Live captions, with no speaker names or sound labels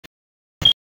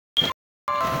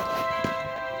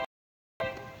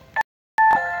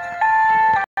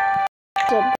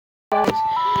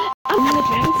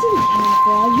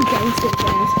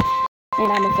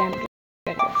and I'm a fan of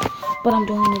Dragon Ball. But I'm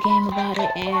doing a game about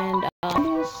it, and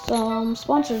it's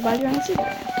sponsored by Dragon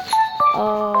Secret.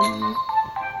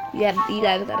 You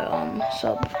guys gotta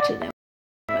sub to them.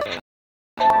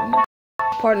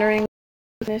 Partnering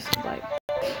with this, like,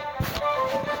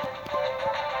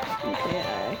 okay,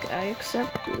 I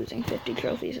accept losing 50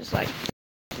 trophies. It's like,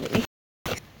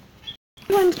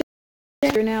 I'm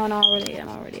now, and I'm already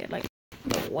at like,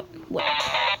 what?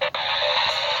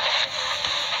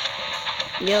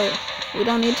 Yo, we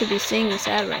don't need to be singing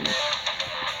sad right now.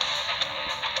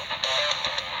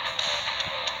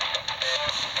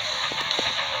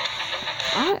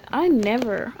 I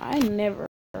never,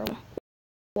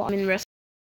 well, I'm in wrestling.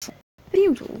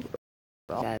 Seems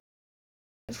wrong.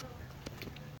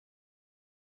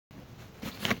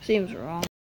 Seems wrong,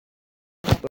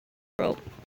 bro.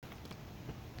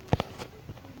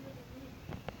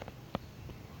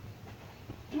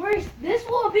 This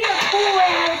will be a cool way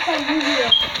how to play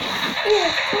Yu-Gi-Oh! Yeah,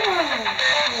 come on.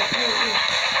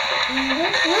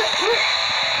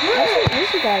 Look.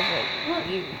 This guys are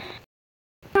you.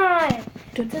 Time.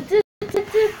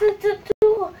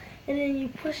 And then you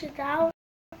push it down.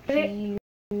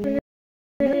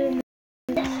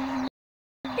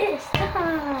 It's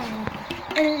time.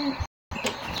 And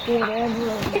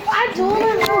if I do it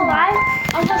in real life,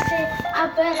 I'm gonna say I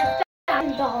bet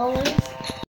 $1,000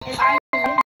 if I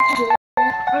win.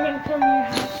 I'm gonna come to your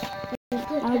house.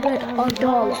 I bet $1.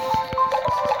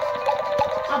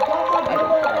 I bought my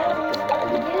brother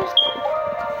that gift.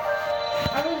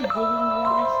 I really big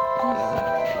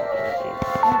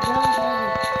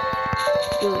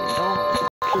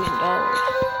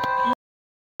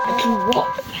I can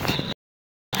walk.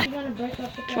 Are you gonna break up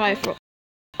with that Try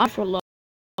for luck.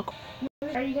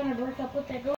 Are you gonna break up with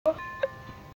that girl?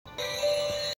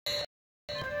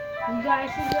 You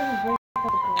guys, he's gonna break up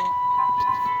with the girl.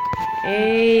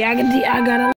 Hey, I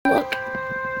gotta look.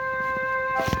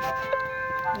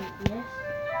 Yes.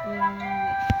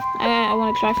 I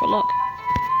wanna try for luck.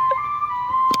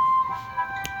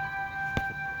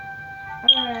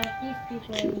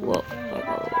 These people. Whoa,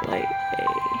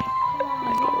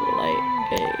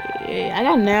 I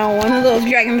got now one of those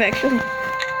Dragon Ball.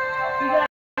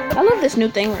 I love this new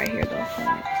thing right here, though.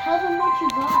 Tell them what you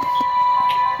got.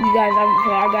 You guys, I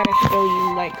gotta show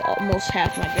you like almost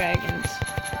half my dragons.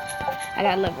 I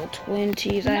got level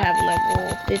 20s, I have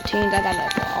level 15s, I got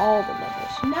level all the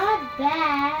levels. Not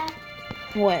bad.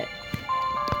 What?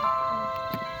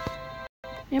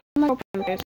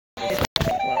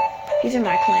 He's in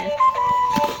my clan.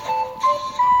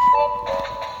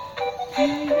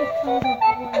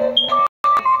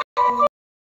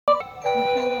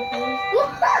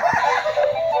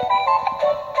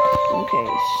 Okay,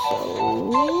 so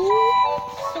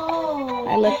I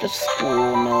let the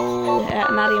school know.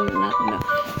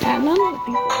 None of the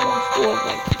people in the school have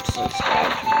like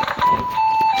subscribed to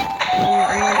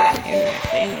my internet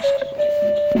famous.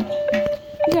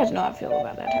 You guys know how I feel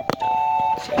about that type of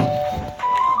stuff. So.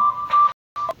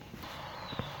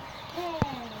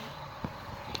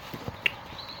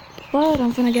 But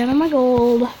I'm gonna get on my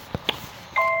gold.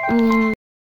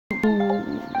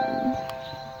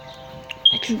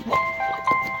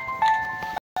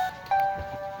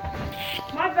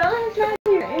 My brother's not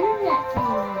your internet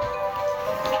phone.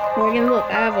 Morgan, look,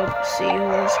 I have a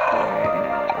seahorse dragon,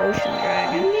 an ocean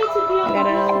dragon. You need to be on I got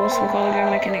a what's called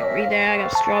dragon. I can't read that. I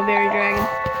got a strawberry dragon.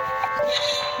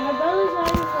 My brother's not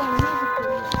even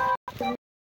music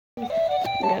video.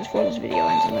 Guys, before this video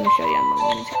ends, I'm gonna show you my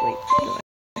music. Wait.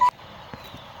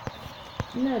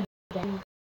 No,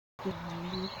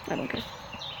 I don't care.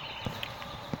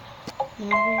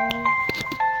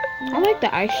 I like the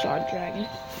Ice Shard Dragon.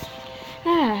 I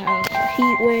have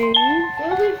Heat Wave.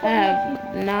 I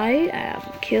have Night. I have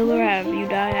Killer. I have You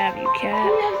Die. I have You Cat.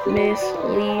 Miss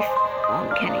Leaf.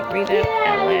 Can't even read that.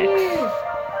 Alex.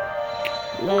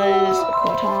 Luz.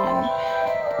 Corton.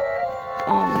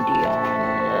 Dion.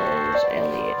 Luz.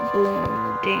 Elliot.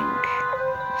 Boom. Dink.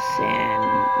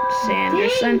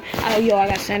 Sanderson. I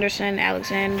got Sanderson,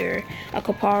 Alexander,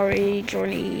 Akapari,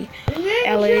 Jorny,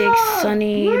 Alex,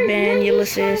 Sunny, Ben,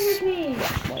 Ulysses,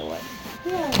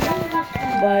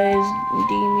 Buzz,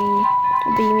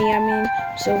 Beamy,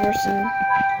 Silverson.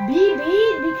 BB?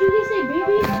 Did you just say BB?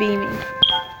 Beamy.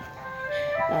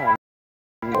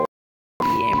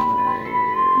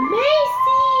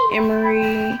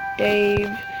 Emery,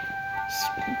 Dave,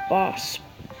 Boss.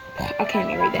 I can't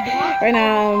even read that. Right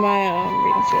now, my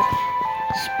reading skills.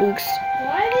 Spooks,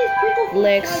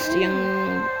 Lex,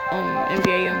 Young,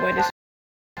 NBA Youngboy.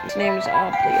 His name is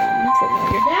oddly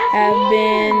familiar. Have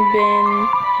been,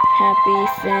 Happy,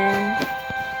 Finn.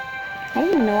 I don't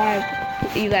even know why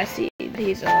you guys see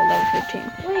He's level 15.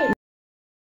 Wait.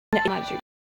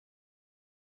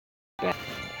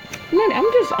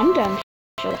 I'm done.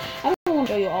 I don't want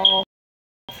to show you all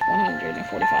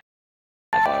 145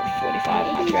 or 45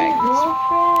 of my dragons.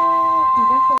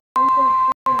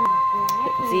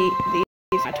 These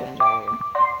are my twins right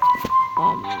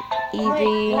here.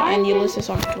 Evie and Ulysses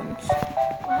are my twins.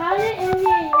 How did Evie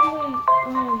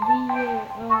and be your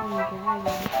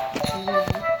dragon?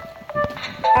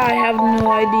 I have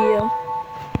no idea.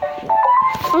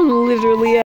 I'm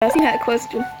literally asking that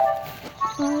question.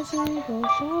 Can't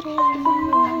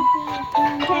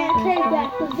take back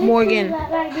the victory Morgan.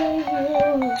 that I gave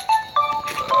you.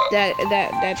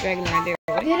 That dragon right there.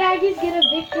 Did I just get a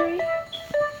victory?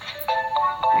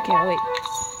 I can't wait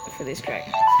for this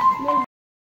dragon.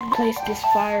 Place this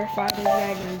firefighter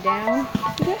dragon down.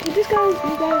 You guys just I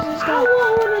got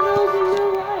want one of those in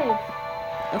real life.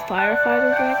 a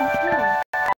firefighter dragon.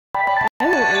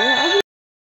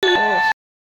 Yeah.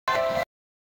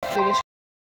 Biggest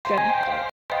dragon.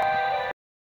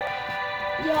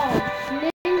 Yo,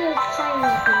 Ninja's playing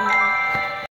with me.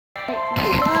 Like,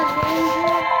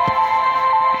 Ninja.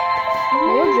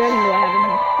 What dragon do I have in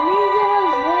here? Ninja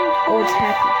has one. Oh, it's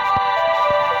happy.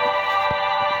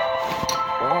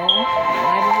 Well, I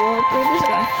might as well upgrade this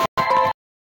guy.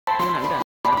 When I'm done,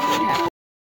 I'll upgrade happy.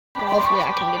 Hopefully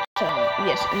I can get to,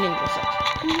 yes, a ninja set.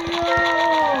 No.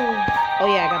 Oh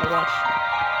yeah, I gotta watch.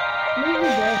 Ninja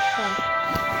does suck.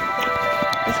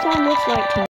 This time looks like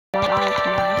tomorrow,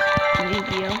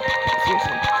 Yu-Gi-Oh!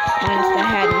 Seriously. Minus the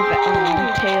hat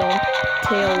and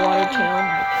tail, water tail.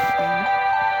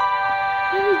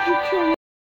 How did you kill me?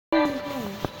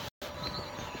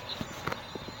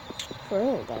 For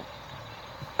real though.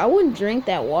 I wouldn't drink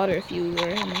that water if you were me.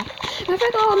 I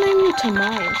think I'll name you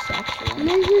Tomias, actually.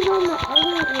 Ninja's on the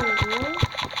other one, what?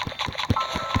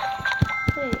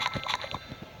 Wait.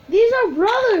 These are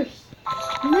brothers!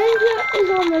 Ninja is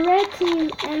on the red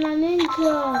team and a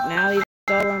ninja. Now he's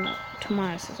all on.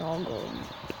 Tomias is all golden.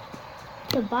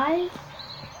 Tobias?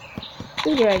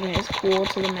 The dragon is cool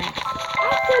to the max. I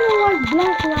kinda like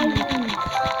Black Lightning.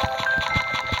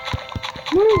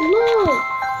 Look!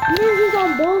 Ninjas on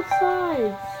both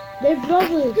sides. They're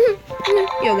brothers.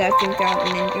 Yo, guys think they're a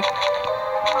ninja.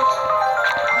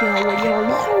 Yo,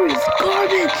 Laura is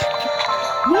garbage!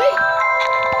 Wait!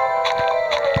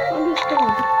 I'm just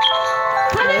going.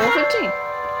 Level 15.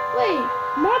 Wait,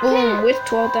 my Boom, pet. with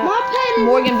 12,000. My pet is.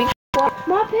 Morgan, be quiet.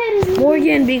 My pet is.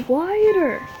 Morgan, be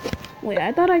quieter. Wait,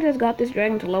 I thought I just got this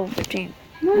dragon to level 15.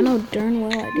 I know darn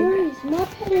well I did that. Maurice, my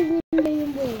pet is in the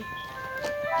young boy.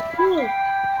 Look.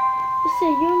 It's a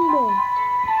young boy.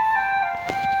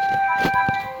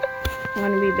 I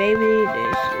want to be baby.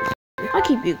 This is. I'll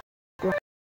keep you. I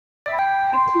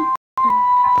keep.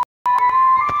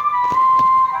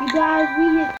 You guys, we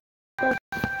hit.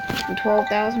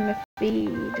 12,000 to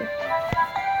feed.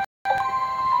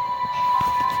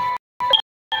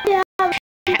 Yeah. I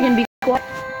can be quiet.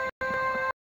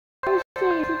 I would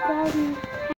say 2000.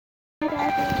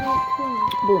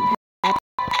 Boom.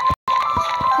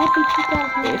 Happy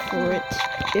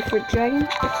 2018. Different dragon.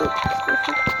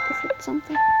 Different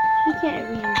something. He can't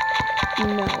read.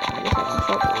 No, I just having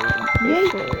trouble reading.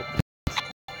 Different.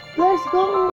 Let's go.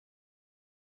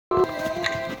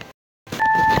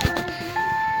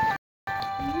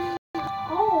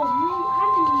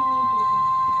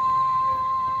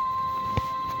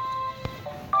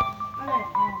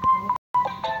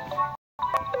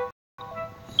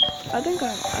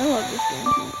 I love this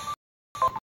game.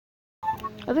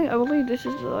 I believe this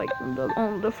is like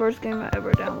the first game I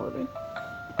ever downloaded.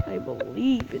 I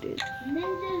believe it is.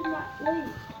 Ninja's not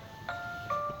wait.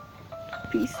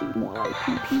 PC, more like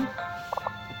PP.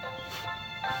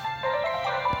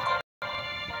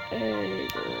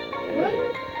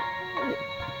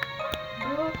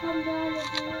 Girl, come down if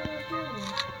you want to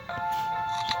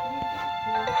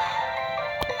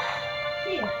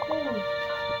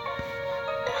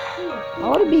I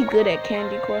want to be good at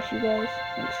Candy Crush, you guys.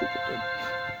 I'm super good.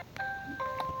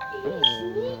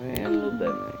 And a little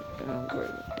bit, I'm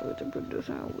great with the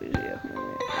producer and with the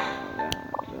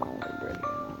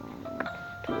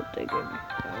to what they gave me.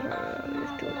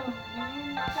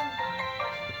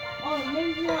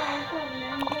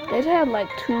 They've had like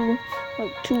two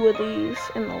of these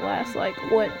in the last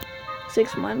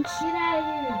 6 months. Get out of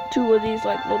here. 2 of these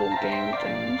little game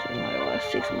things in the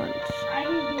last 6 months. I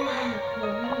can get in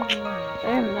the I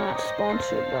am not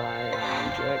sponsored by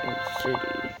Dragon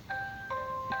City.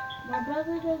 My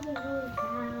brother doesn't really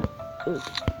have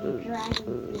Dragon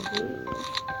City.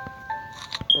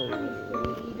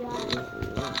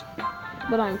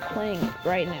 But I'm playing it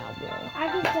right now, bro. I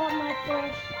just got my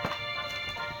first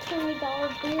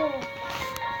 $20 bill.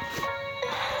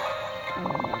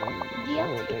 Yeah.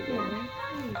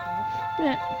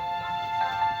 Yeah.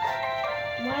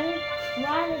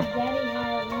 Why did Daddy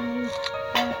have when you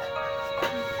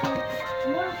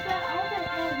matter of fact, I was gonna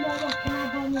ask Mama, can I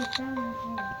buy me a salad?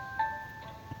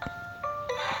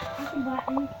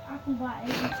 I can buy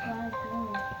any size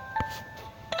one.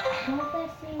 Don't that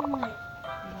seem like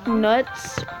Nuts.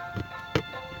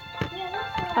 yeah,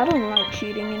 that's I don't like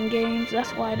cheating in games.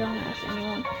 That's why I don't ask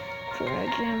anyone for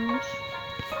gems.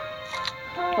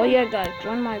 Oh yeah, guys,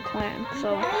 join my clan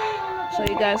so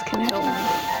you guys can help me.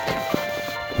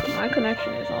 My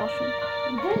connection is awesome.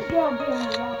 This girl be on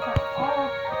the Wi-Fi all.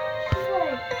 She's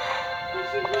like, can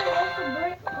she give us a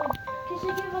break? Can she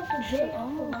give us a day off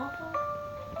the Wi-Fi?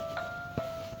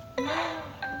 No.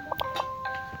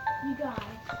 You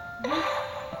guys, this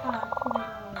 $20.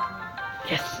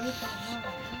 Yes.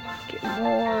 Get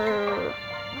more.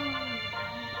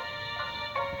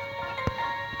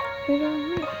 Hit or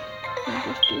miss. You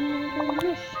just do never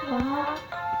miss.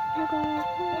 You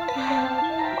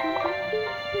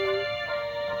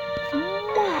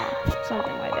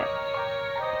something like that.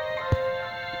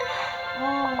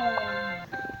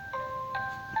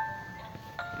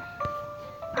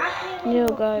 Yo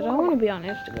guys, I want to be on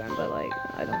Instagram, but like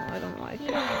I don't like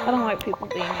it. I don't like people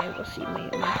being able to see me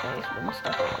in my face and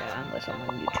stuff like that unless I'm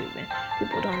on YouTube and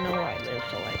people don't know where I live.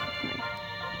 So like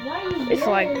it's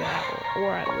like that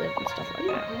where I live and stuff like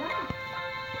that.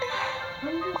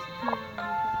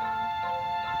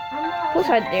 Plus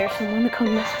I dare someone to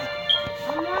come mess with me.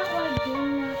 I'm not like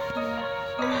doing that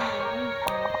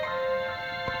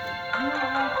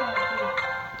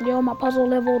for Yo, my puzzle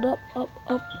leveled up.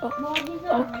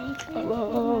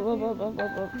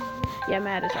 Yeah,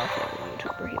 Matt is also a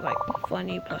YouTuber. He like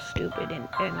funny plus stupid and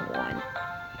one.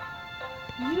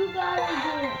 You gotta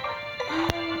do it.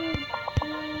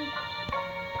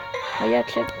 Oh yeah,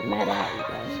 check Matt out, you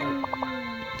guys.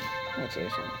 Like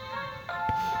seriously.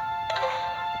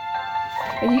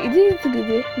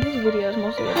 This video is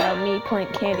mostly about me playing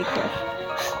Candy Crush.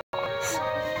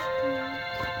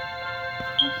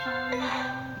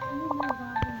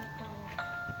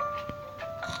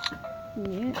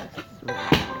 Yes.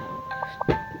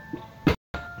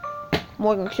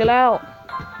 Morgan, chill out.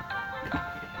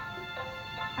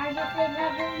 I guess they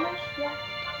never missed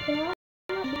it.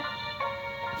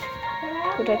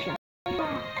 Protection.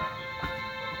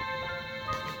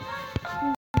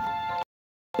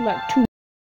 Like two.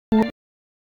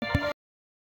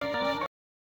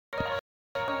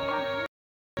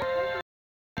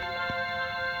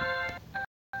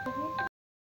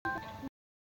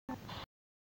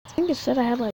 I think it said I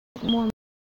had like more.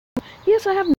 Yes,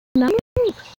 I have 9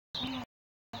 moves.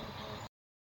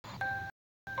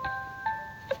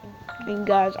 And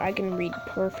guys, I can read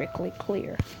perfectly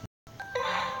clear.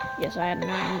 Yes, I had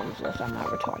 9 moves left. I'm not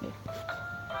retarded.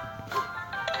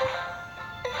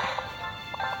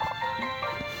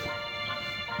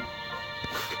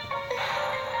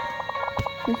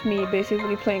 It's me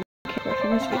basically playing Candy Crush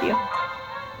in this video.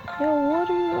 Yo, what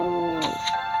are those?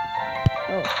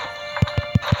 Oh,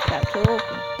 tap to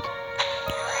open.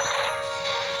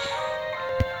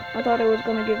 I thought it was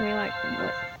gonna give me like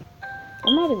what?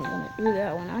 I'm not even gonna do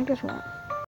that one. I just won't.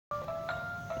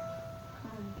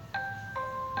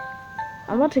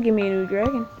 I'm about to give me a new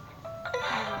dragon.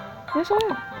 Yes, I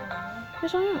am.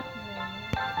 Yes, I am.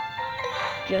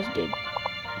 Just did.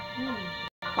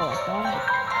 Oh, I thought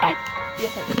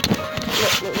yes, I did.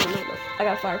 Look. I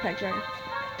got a fire pack dragon.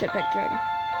 Jetpack dragon.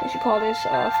 They should call this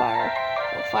fire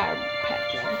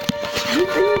pack dragon. They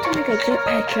need to make a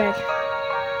jetpack dragon.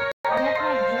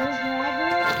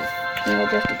 No,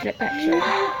 just a jetpack dragon.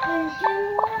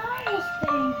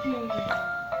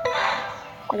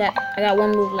 I got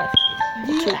 1 move left.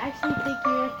 Do you actually think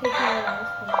you're thinking what I was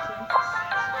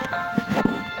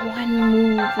thinking? 1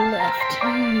 move left.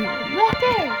 Right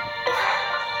there.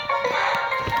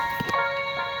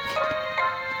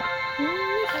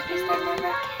 I guess I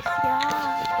never kissed y'all.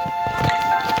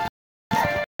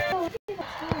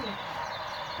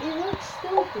 It looks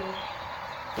stupid.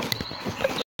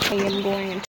 I am going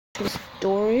into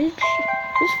storage.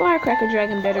 This firecracker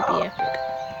dragon better be epic.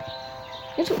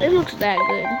 It looks that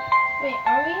good. Wait,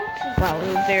 are we actually? Wow, it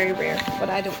was very rare, but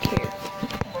I don't care.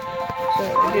 So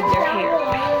I did their hair.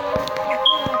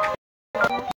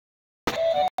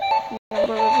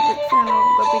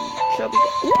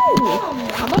 Ooh,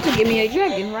 I'm about to give me a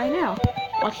dragon right now.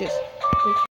 Watch this.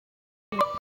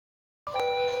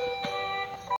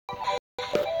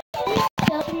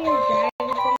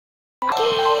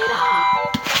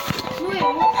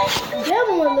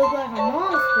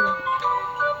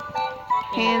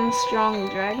 hand strong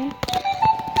dragon.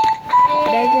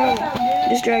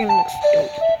 This dragon looks dope.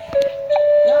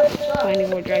 Finding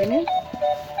more dragon in.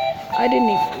 I didn't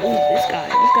even lose this guy.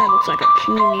 This guy looks like a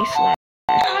puny slash.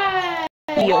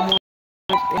 Yo,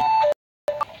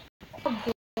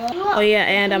 oh yeah,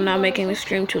 and I'm not making the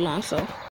stream too long, so